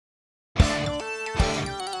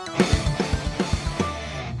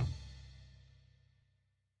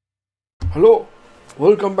Hello,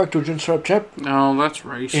 welcome back to Chinstrap Chaps. Oh, that's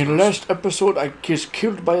racist. In last episode, I was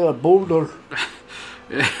killed by a boulder.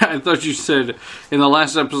 I thought you said in the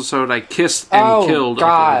last episode I kissed and killed. Oh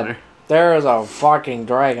God, there is a fucking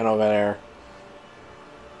dragon over there.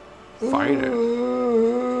 Fight it.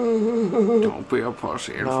 Don't be a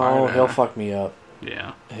pussy and fight it. No, he'll fuck me up.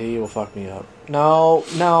 Yeah. He will fuck me up. No,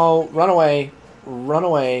 no, run away. Run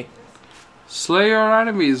away. Slay your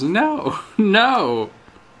enemies. No. No.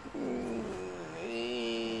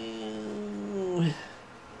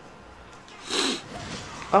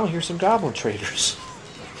 Oh, here's some goblin traders.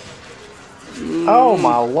 Oh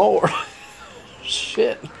my lord.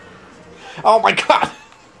 Shit. Oh my god.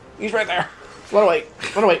 He's right there. Run away.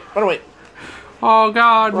 Run away. Run away. Oh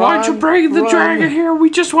God, why'd you bring the dragon here? We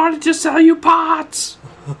just wanted to sell you pots.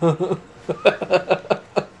 Run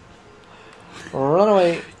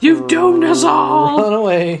away. You've doomed us all. Run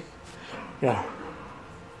away. Yeah.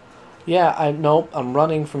 Yeah, nope, I'm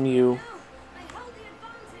running from you.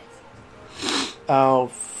 Oh,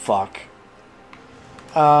 fuck.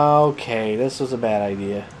 Okay, this was a bad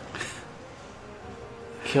idea.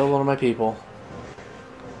 Kill one of my people.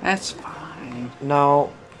 That's fine.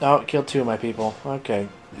 No, no, kill two of my people. Okay.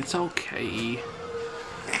 It's okay.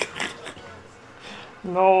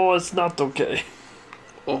 No, it's not okay.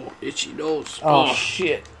 Oh, itchy nose. Oh,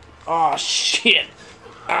 shit. Oh, shit.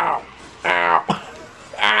 Ow. Ow.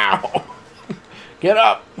 Ow. Get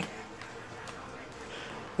up.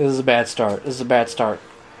 This is a bad start. This is a bad start.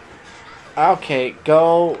 Okay,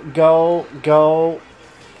 go, go, go.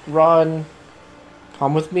 Run.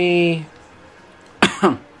 Come with me.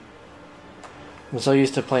 I'm so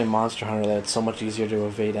used to playing Monster Hunter that it's so much easier to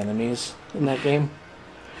evade enemies in that game.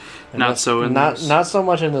 And not so in this. Not so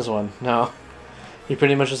much in this one, no. You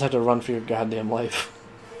pretty much just have to run for your goddamn life.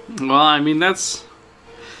 Well, I mean, that's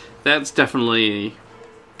definitely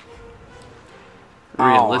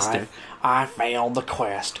realistic. Oh, I failed the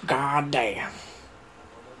quest. God damn.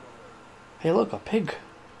 Hey, look, a pig.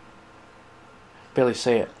 Billy,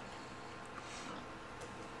 say it.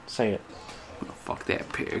 Say it. Oh, fuck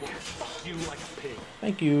that pig. Fuck you like a pig.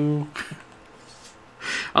 Thank you.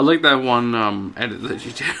 I like that one edit that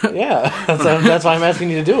you did. Yeah, that's why I'm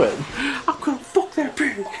asking you to do it. I'm gonna fuck that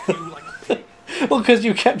pig. Fuck you like a pig. Well, because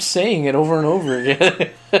you kept saying it over and over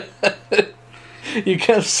again. You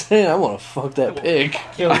kept saying, "I want to fuck that pig."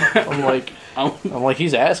 I'm like,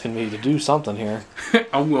 he's asking me to do something here.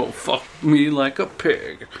 I'm gonna fuck me like a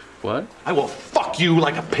pig. What? I will fuck you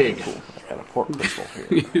like a pig. I got a pork pistol here.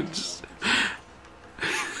 You just...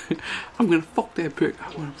 I'm gonna fuck that pig.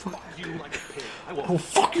 I'm gonna fuck that You pig. like a pig. I will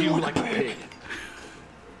fuck you like a pig.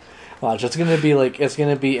 Watch, it's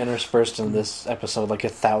gonna be interspersed in this episode like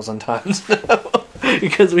 1,000 times now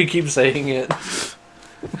because we keep saying it.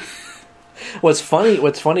 What's funny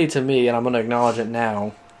to me, and I'm gonna acknowledge it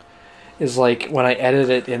now, is like when I edit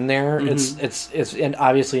it in there, it's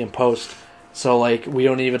obviously in post, so like we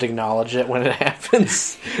don't even acknowledge it when it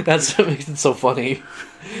happens. That's what makes it so funny.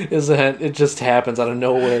 Is that it just happens out of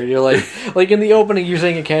nowhere. You're like in the opening, you're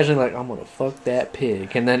saying it casually, like, I'm gonna fuck that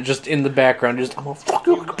pig, and then just in the background, just, I'm gonna fuck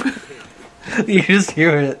you like a pig. You just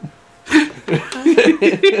hear it.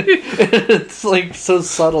 It's like so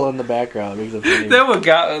subtle in the background. It makes it funny.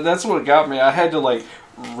 That's what got me. I had to like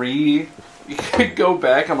go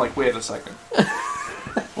back. I'm like, wait a second.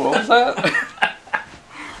 What was that?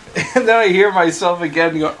 And then I hear myself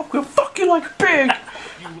again going, I'm gonna fuck you like a pig.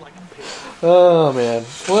 Oh man.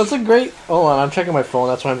 Well, that's a great. Hold on, I'm checking my phone.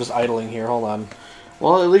 That's why I'm just idling here. Hold on.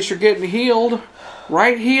 Well, at least you're getting healed,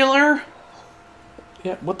 right, healer?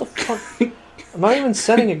 Yeah. What the fuck? I'm not even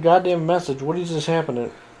sending a goddamn message. What is just happening?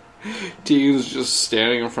 Tegan's just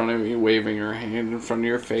standing in front of me, waving her hand in front of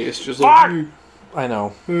your face, just like, hey, I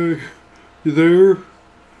know. hey, you there?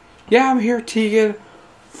 Yeah, I'm here, Tegan.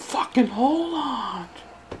 Fucking hold on.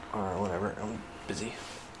 Alright, whatever. I'm busy.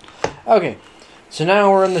 Okay. So now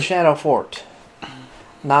we're in the Shadow Fort.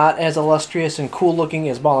 Not as illustrious and cool looking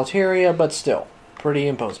as Boletaria, but still pretty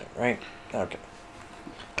imposing, right? Okay.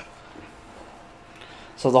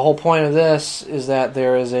 So the whole point of this is that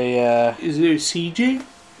there is a... Is it a CJ?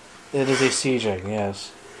 It is a sieging,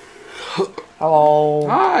 yes. Hello.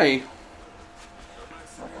 Hi.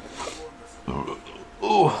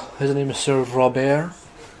 Ooh, his name is Sir Robert.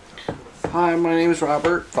 Hi, my name is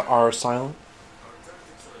Robert. The R is silent.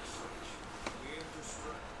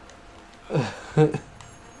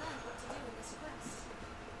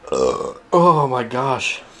 Oh my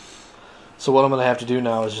gosh. So what I'm going to have to do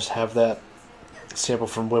now is just have that sample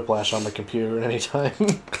from Whiplash on my computer at any time.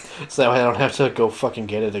 So that way I don't have to go fucking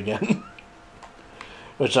get it again.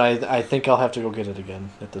 Which I think I'll have to go get it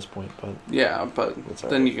again at this point, but Yeah, but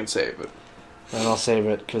then you can save it. and I'll save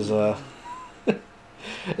it because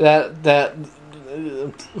that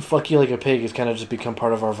fuck you like a pig has kind of just become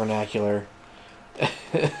part of our vernacular.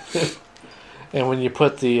 And when you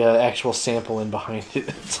put the actual sample in behind it,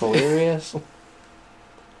 it's hilarious.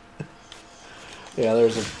 Yeah,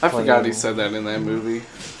 there's a. I forgot he said that in that movie.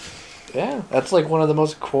 Yeah, that's like one of the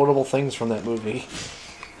most quotable things from that movie.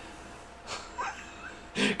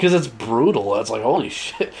 Because it's brutal. It's like, holy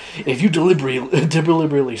shit. If you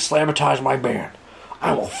deliberately sabotage my band,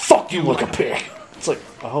 I will fuck you like a pig. It's like,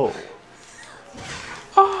 oh.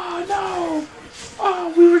 Oh, no.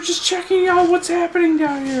 Oh, we were just checking out what's happening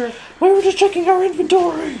down here. We were just checking our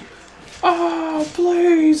inventory. Oh,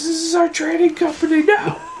 please. This is our trading company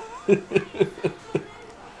now. The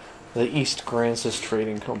East Grancis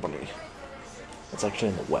Trading Company. It's actually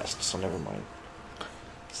in the West, so never mind.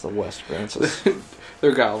 It's the West Grancis.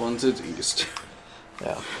 They're goblins. It's east.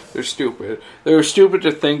 Yeah. They're stupid. They were stupid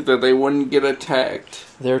to think that they wouldn't get attacked.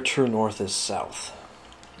 Their true north is south.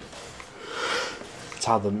 That's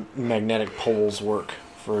how the magnetic poles work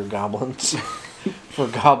for goblins. For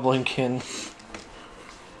goblinkin.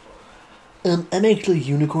 I'm actually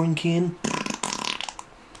unicornkin.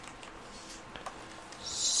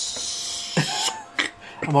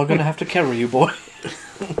 I'm all gonna have to carry you, boy.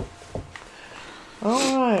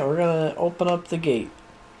 Alright, we're gonna open up the gate.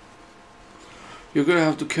 You're gonna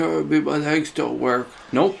have to carry me. My legs don't work.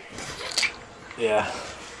 Nope. Yeah.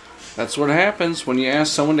 That's what happens when you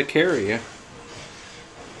ask someone to carry you.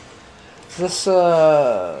 This,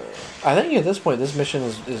 I think at this point, this mission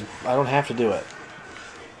is I don't have to do it.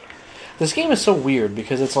 This game is so weird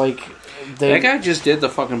because it's like... That guy just did the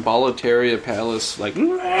fucking Boletaria Palace, like...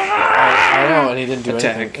 I know, and he didn't do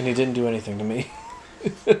attack. anything. And he didn't do anything to me.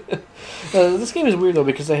 This game is weird, though,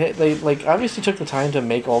 because they like obviously took the time to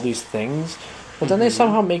make all these things, but then they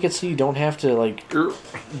somehow make it so you don't have to, like,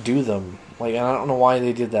 do them. Like, and I don't know why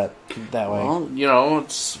they did that way. Well, you know,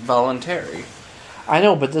 it's voluntary. I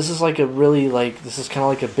know, but this is like a really, like, this is kind of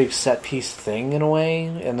like a big set piece thing in a way,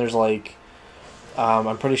 and there's like,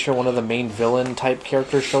 I'm pretty sure one of the main villain type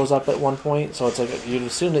characters shows up at one point, so it's like, you'd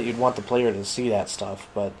assume that you'd want the player to see that stuff,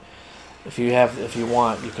 but if you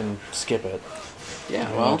want, you can skip it. Yeah,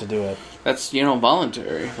 you don't have to do it. That's, you know,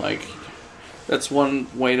 voluntary. Like, that's one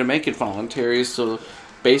way to make it voluntary, is to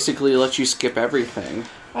basically let you skip everything.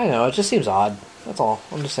 I know, it just seems odd. That's all.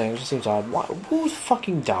 I'm just saying, it just seems odd. Who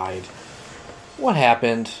fucking died? What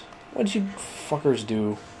happened? What did you fuckers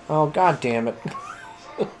do? Oh, god damn it.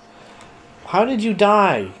 How did you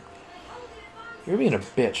die? You're being a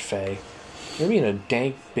bitch, Faye. You're being a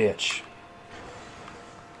dank bitch.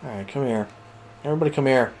 Alright, come here. Everybody come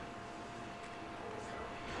here.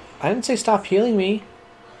 I didn't say stop healing me.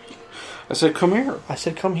 I said, come here. I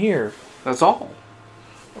said come here. That's all.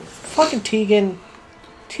 Fucking Tegan.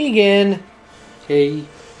 Tegan! Hey.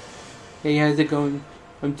 Hey, how's it going?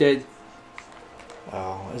 I'm dead.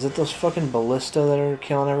 Oh, is it those fucking ballista that are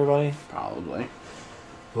killing everybody? Probably.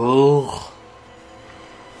 Ugh.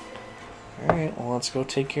 Alright, well, let's go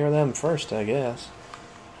take care of them first, I guess.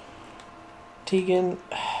 Tegan.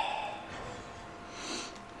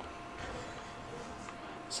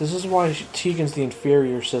 So this is why Tegan's the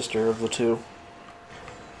inferior sister of the two.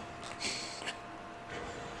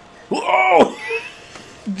 Whoa!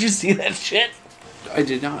 Did you see that shit? I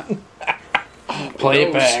did not. Play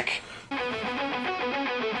it back.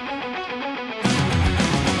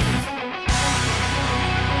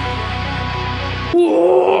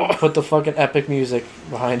 Whoa! Put the fucking epic music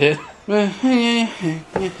behind it. Oh,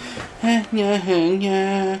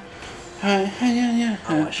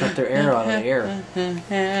 I shot their arrow out of the air.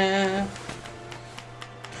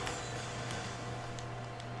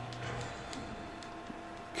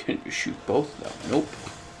 Can you shoot both of them? Nope.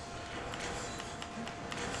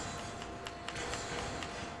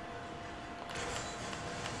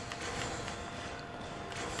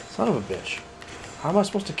 Son of a bitch. How am I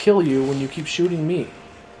supposed to kill you when you keep shooting me?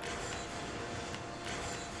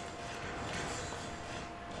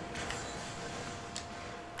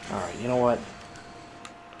 Alright, you know what?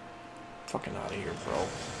 Fucking out of here, bro.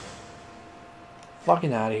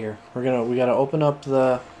 Fucking out of here. We gotta open up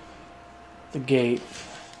the gate.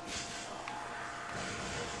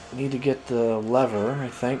 We need to get the lever, I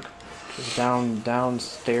think. It's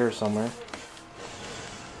downstairs somewhere.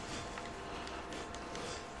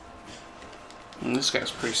 And this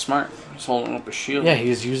guy's pretty smart. He's holding up a shield. Yeah,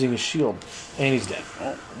 he's using a shield. And he's dead.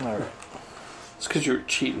 Oh. Alright. It's because you were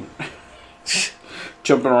cheating.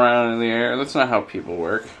 Jumping around in the air. That's not how people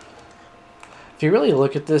work. If you really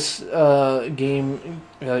look at this game,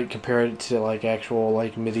 compare it to like actual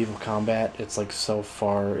like medieval combat, it's like so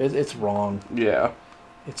far. It's wrong. Yeah.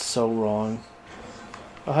 It's so wrong.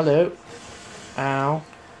 Oh, hello. Ow.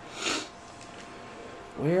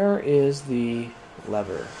 Where is the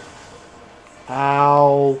lever?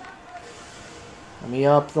 Ow. Let me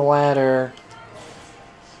up the ladder.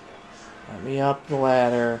 Let me up the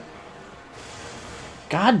ladder.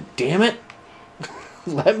 God damn it.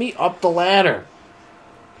 Let me up the ladder.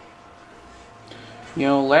 You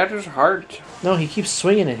know, ladders are hard. No, he keeps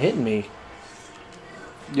swinging and hitting me.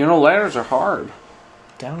 You know, ladders are hard.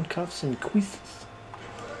 Down cuffs and queefs.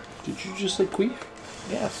 Did you just say queef?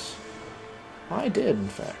 Yes. I did, in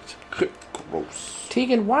fact. Gross.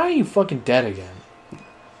 Tegan, why are you fucking dead again?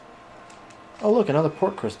 Oh, look, another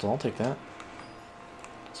port crystal. I'll take that.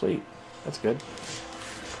 Sweet. That's good.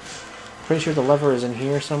 Pretty sure the lever is in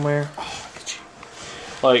here somewhere. Oh, look at you.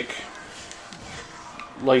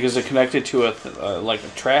 Like, is it connected to like a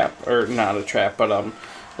trap? Or not a trap, but,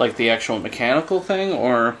 like the actual mechanical thing,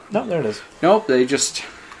 or... No, there it is. Nope, they just...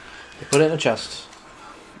 They put it in a chest.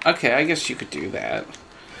 Okay, I guess you could do that.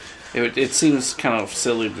 It seems kind of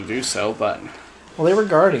silly to do so, but... Well, they were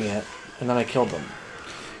guarding it, and then I killed them.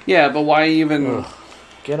 Yeah, but why even... Ugh.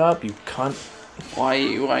 Get up, you cunt. Why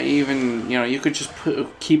even... You know, you could just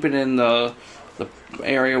keep it in the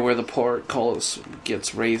area where the portcullis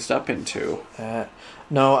gets raised up into.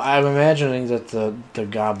 No, I'm imagining that the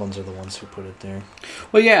goblins are the ones who put it there.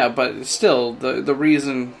 Well, yeah, but still, the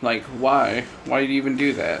reason, like, why? Why do you even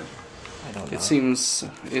do that? I don't know. It seems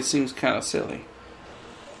kind of silly.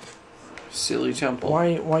 Silly temple.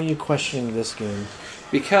 Why are you questioning this game?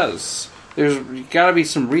 Because there's got to be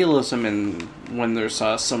some realism in when there's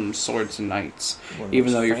some swords and knights,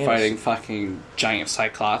 even though you're fighting fucking giant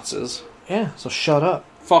cyclopses. Yeah, so shut up.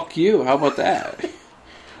 Fuck you. How about that?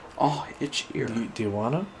 Oh, itchy ear. Do you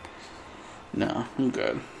wanna? No, I'm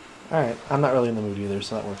good. Alright, I'm not really in the mood either,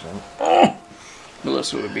 so that works out.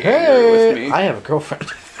 Melissa would be angry with me. I have a girlfriend.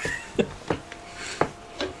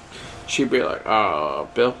 She'd be like,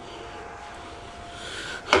 Bill.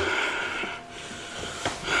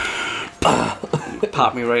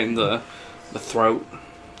 Pop me right in the throat.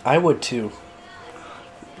 I would too.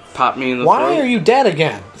 Pop me in the throat. Why are you dead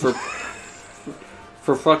again?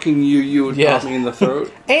 For fucking you would pop me in the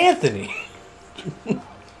throat? Anthony!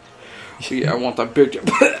 Yeah, I want that big...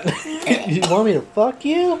 You want me to fuck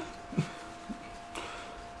you?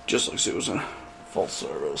 Just like Susan. Full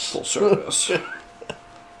service. Full service. You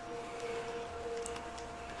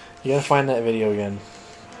gotta find that video again.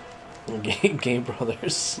 Gay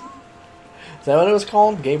Brothers. Is that what it was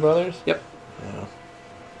called? Gay Brothers? Yep. Yeah.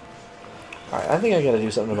 Alright, I think I gotta do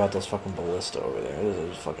something about those fucking ballista over there. This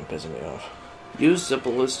is fucking pissing me off. Use the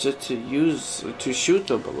ballista to shoot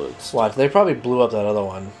the bullets. Watch, they probably blew up that other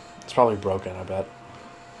one. It's probably broken, I bet.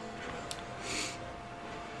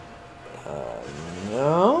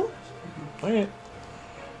 No? Okay.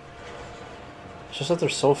 It's just that they're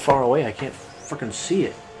so far away, I can't freaking see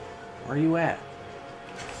it. Where are you at?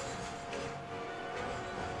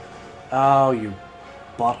 Oh, you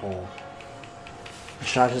butthole. I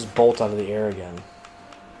shot his bolt out of the air again.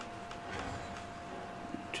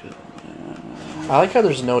 I like how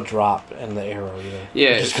there's no drop in the arrow either. Yeah,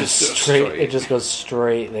 it just goes straight. It just goes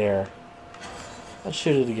straight there. Let's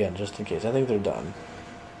shoot it again, just in case. I think they're done.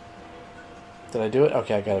 Did I do it?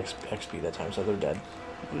 Okay, I got XP that time, so they're dead.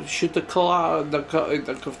 Shoot the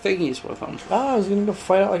thingies with them. Oh, I was gonna go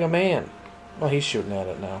fight out like a man. Well, he's shooting at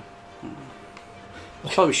it now.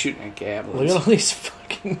 He's probably shooting at goblins. Look at all these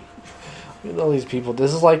fucking... Look at all these people.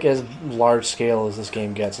 This is like as large scale as this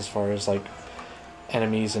game gets as far as like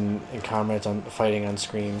enemies and comrades on fighting on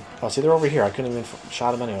screen. Oh, see, they're over here. I couldn't even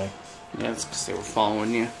shot them anyway. Yeah, it's because they were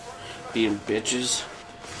following you. Being bitches.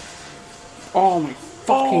 Oh, my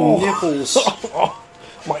fucking nipples. Oh,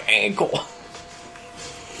 my ankle.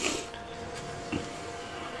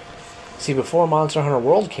 See, before Monster Hunter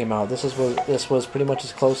World came out, this was pretty much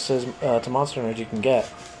as close as to Monster Hunter as you can get.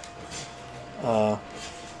 Well,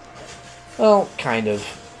 kind of.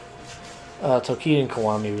 Tokiden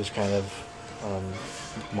Kiwami was kind of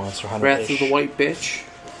Monster Hunter. Wrath of the White Bitch?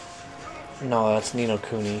 No, that's Ni no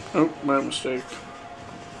Kuni. Oh, my mistake.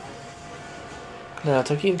 No,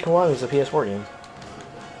 Tokiden Kiwami was a PS4 game.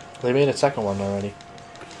 They made a second one already.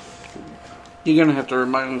 You're gonna have to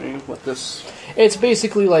remind me what this... It's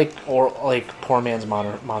basically like Poor Man's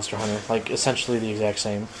Monster Hunter. Like, essentially the exact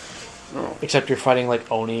same. Oh. Except you're fighting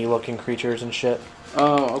like Oni-looking creatures and shit.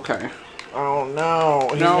 Oh, okay. Oh no!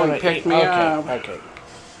 He picked me up. Okay.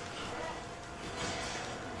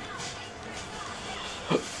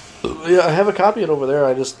 Yeah, I have a copy of it over there.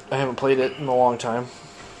 I haven't played it in a long time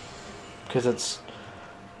because it's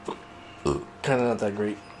kind of not that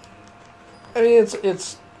great. I mean,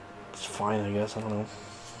 it's fine, I guess. I don't know.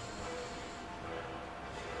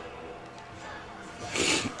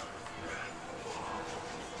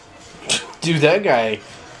 Dude, that guy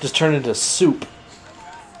just turned into soup.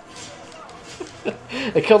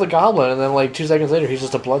 They killed the goblin, and then like 2 seconds later, he's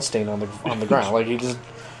just a bloodstain on the ground. Like he just,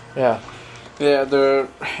 yeah. Yeah,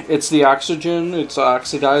 it's the oxygen. It's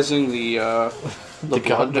oxidizing the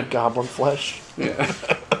blood. The goblin flesh. Yeah.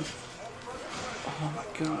 Oh my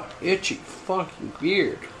god, itchy fucking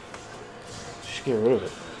beard. Just get rid of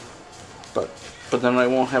it. But then I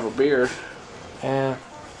won't have a beard. Yeah.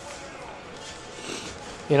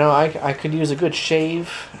 You know, I could use a good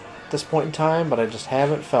shave at this point in time, but I just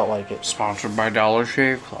haven't felt like it. Sponsored by Dollar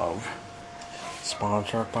Shave Club.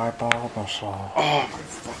 Sponsored by Barbasol. Oh my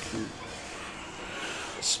fucking.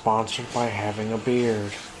 Sponsored by having a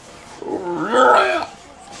beard.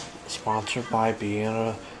 Sponsored by being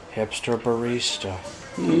a hipster barista.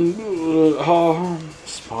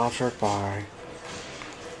 Sponsored by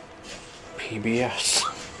PBS.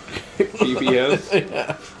 PBS?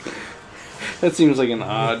 Yeah. That seems like an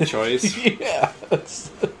odd choice. Yeah.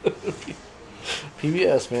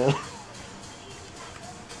 PBS, man.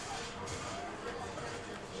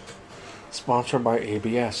 Sponsored by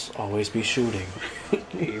ABS. Always be shooting.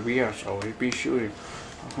 ABS, always be shooting.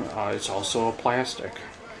 It's also a plastic.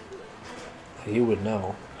 You would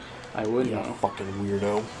know. I would You know. fucking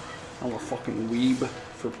weirdo. I'm a fucking weeb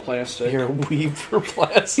for plastic. You're a weeb for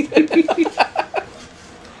plastic.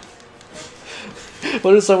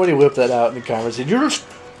 What if somebody whipped that out in the conversation? You're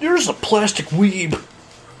just a plastic weeb.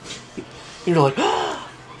 You're like,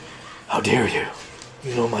 how dare you?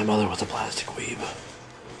 You know my mother was a plastic weeb.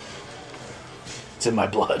 It's in my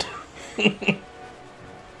blood.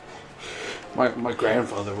 My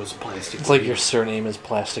grandfather was a plastic It's like your surname is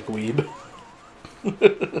Plastic Weeb.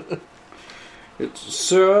 It's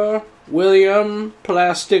Sir William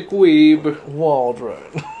Plastic Weeb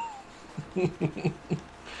Waldron.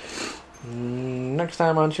 Next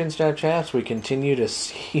time on Chinstrap Chaps, we continue to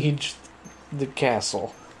siege the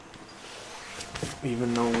castle.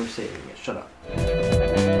 Even though we're saving it. Shut up.